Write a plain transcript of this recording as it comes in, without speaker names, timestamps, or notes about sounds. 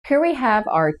Here we have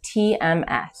our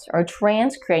TMS, or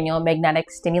Transcranial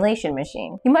Magnetic Stimulation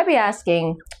machine. You might be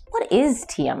asking, what is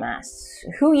TMS?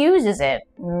 Who uses it?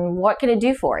 What can it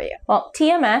do for you? Well,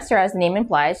 TMS, or as the name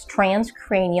implies,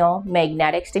 Transcranial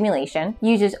Magnetic Stimulation,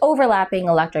 uses overlapping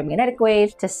electromagnetic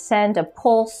waves to send a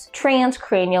pulse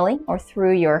transcranially, or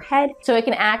through your head, so it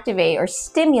can activate or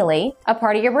stimulate a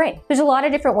part of your brain. There's a lot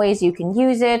of different ways you can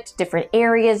use it, different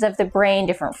areas of the brain,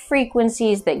 different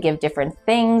frequencies that give different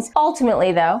things.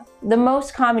 Ultimately though, the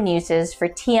most common uses for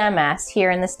TMS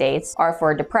here in the States are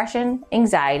for depression,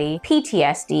 anxiety,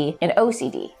 PTSD, and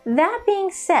OCD. That being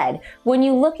said, when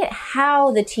you look at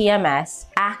how the TMS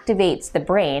activates the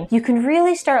brain, you can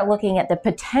really start looking at the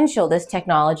potential this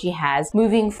technology has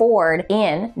moving forward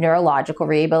in neurological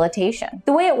rehabilitation.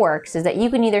 The way it works is that you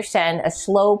can either send a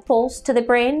slow pulse to the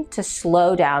brain to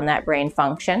slow down that brain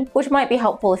function, which might be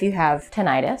helpful if you have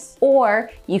tinnitus,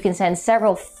 or you can send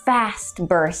several fast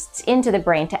bursts into the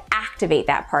brain to activate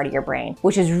that part of your brain,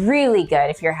 which is really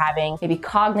good if you're having maybe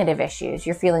cognitive issues,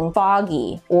 you're feeling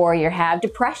foggy, or you have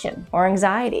depression or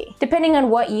anxiety. Depending on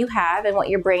what you have and what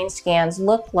your brain scans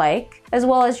look like, as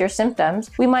well as your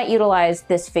symptoms, we might utilize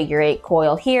this figure 8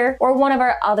 coil here, or one of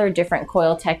our other different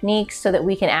coil techniques so that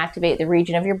we can activate the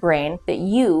region of your brain that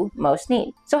you most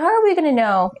need. So how are we going to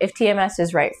know if TMS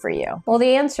is right for you? Well,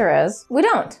 the answer is we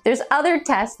don't. There's other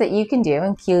tests that you can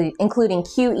do, including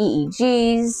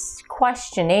QEEGs,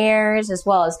 questionnaires, as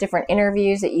well as different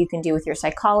interviews that you can do with your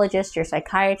psychologist, your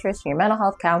psychiatrist, your mental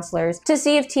health counselors to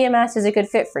see if TMS is a good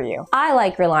fit for you. I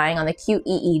like relying on the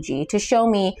QEEG to show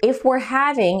me if we're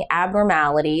having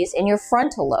abnormalities in your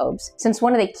frontal lobes, since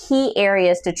one of the key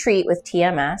areas to treat with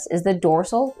TMS is the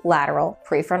dorsolateral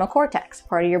prefrontal cortex,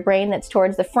 part of your brain that's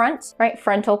towards the front, right?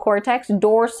 Frontal cortex,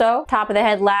 dorso, top of the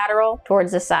head, lateral,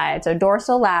 towards the side. So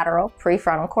dorsolateral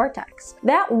prefrontal cortex.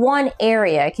 That one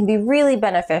area can be really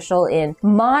beneficial in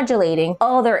modulating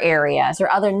other areas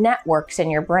or other networks in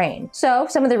your brain. So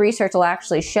some of the research will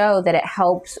actually show that it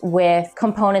helps with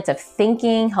components of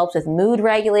thinking, helps with mood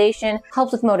regulation,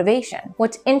 helps with motivation.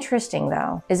 What's interesting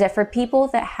though is that for people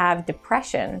that have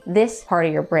depression, this part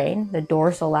of your brain, the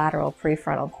dorsolateral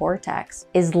prefrontal cortex,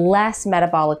 is less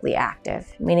metabolically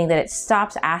active, meaning that it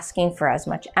stops asking for as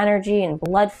much energy and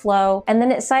blood flow, and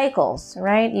then it cycles,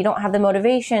 right? You don't have the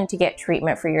motivation to get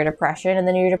treatment for your depression, and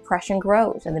then your depression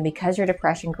grows, and then because your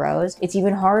depression grows, it's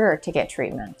even harder to get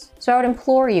treatment. So I would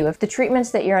implore you, if the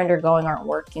treatments that you're undergoing aren't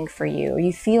working for you, or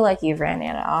you feel like you've ran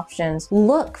out of options,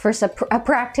 look for a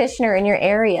practitioner in your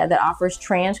area that offers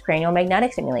transcranial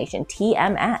magnetic stimulation,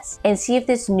 TMS, and see if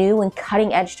this new and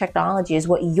cutting edge technology is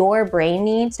what your brain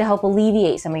needs to help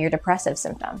alleviate some of your depressive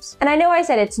symptoms. And I know I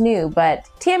said it's new, but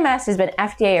TMS has been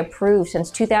FDA approved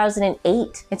since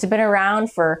 2008. It's been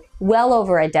around for well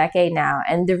over a decade now,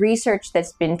 and the research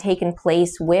that's been taking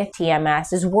place with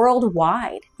TMS is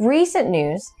worldwide. Recent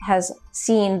news has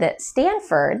seen that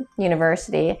Stanford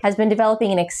University has been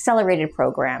developing an accelerated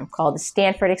program called the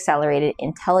Stanford Accelerated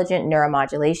Intelligent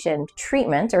Neuromodulation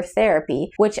Treatment, or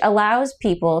Therapy, which allows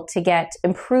people to get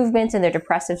improvements in their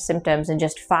depressive symptoms in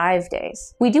just 5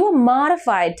 days. We do a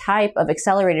modified type of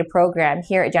accelerated program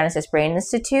here at Genesis Brain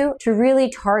Institute to really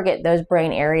target those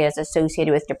brain areas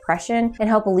associated with depression and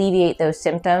help alleviate those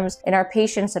symptoms in our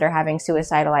patients that are having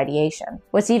suicidal ideation.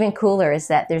 What's even cooler is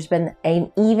that there's been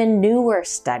an even newer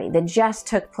study that just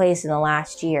took place in the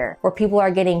last year where people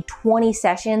are getting 20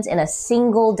 sessions in a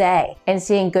single day and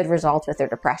seeing good results with their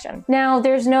depression. Now,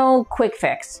 there's no quick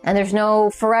fix and there's no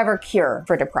forever cure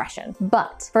for depression,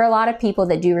 but for a lot of people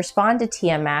that do respond to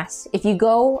TMS, if you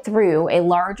go through a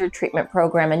larger treatment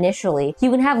program initially, you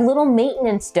can have little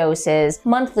maintenance doses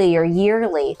monthly or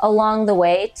yearly along the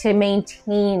way to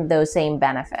maintain those same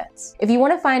benefits. If you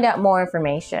want to find out more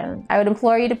information, I would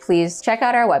implore you to please check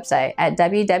out our website at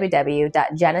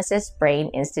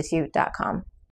www.genesisbraininstitute.com.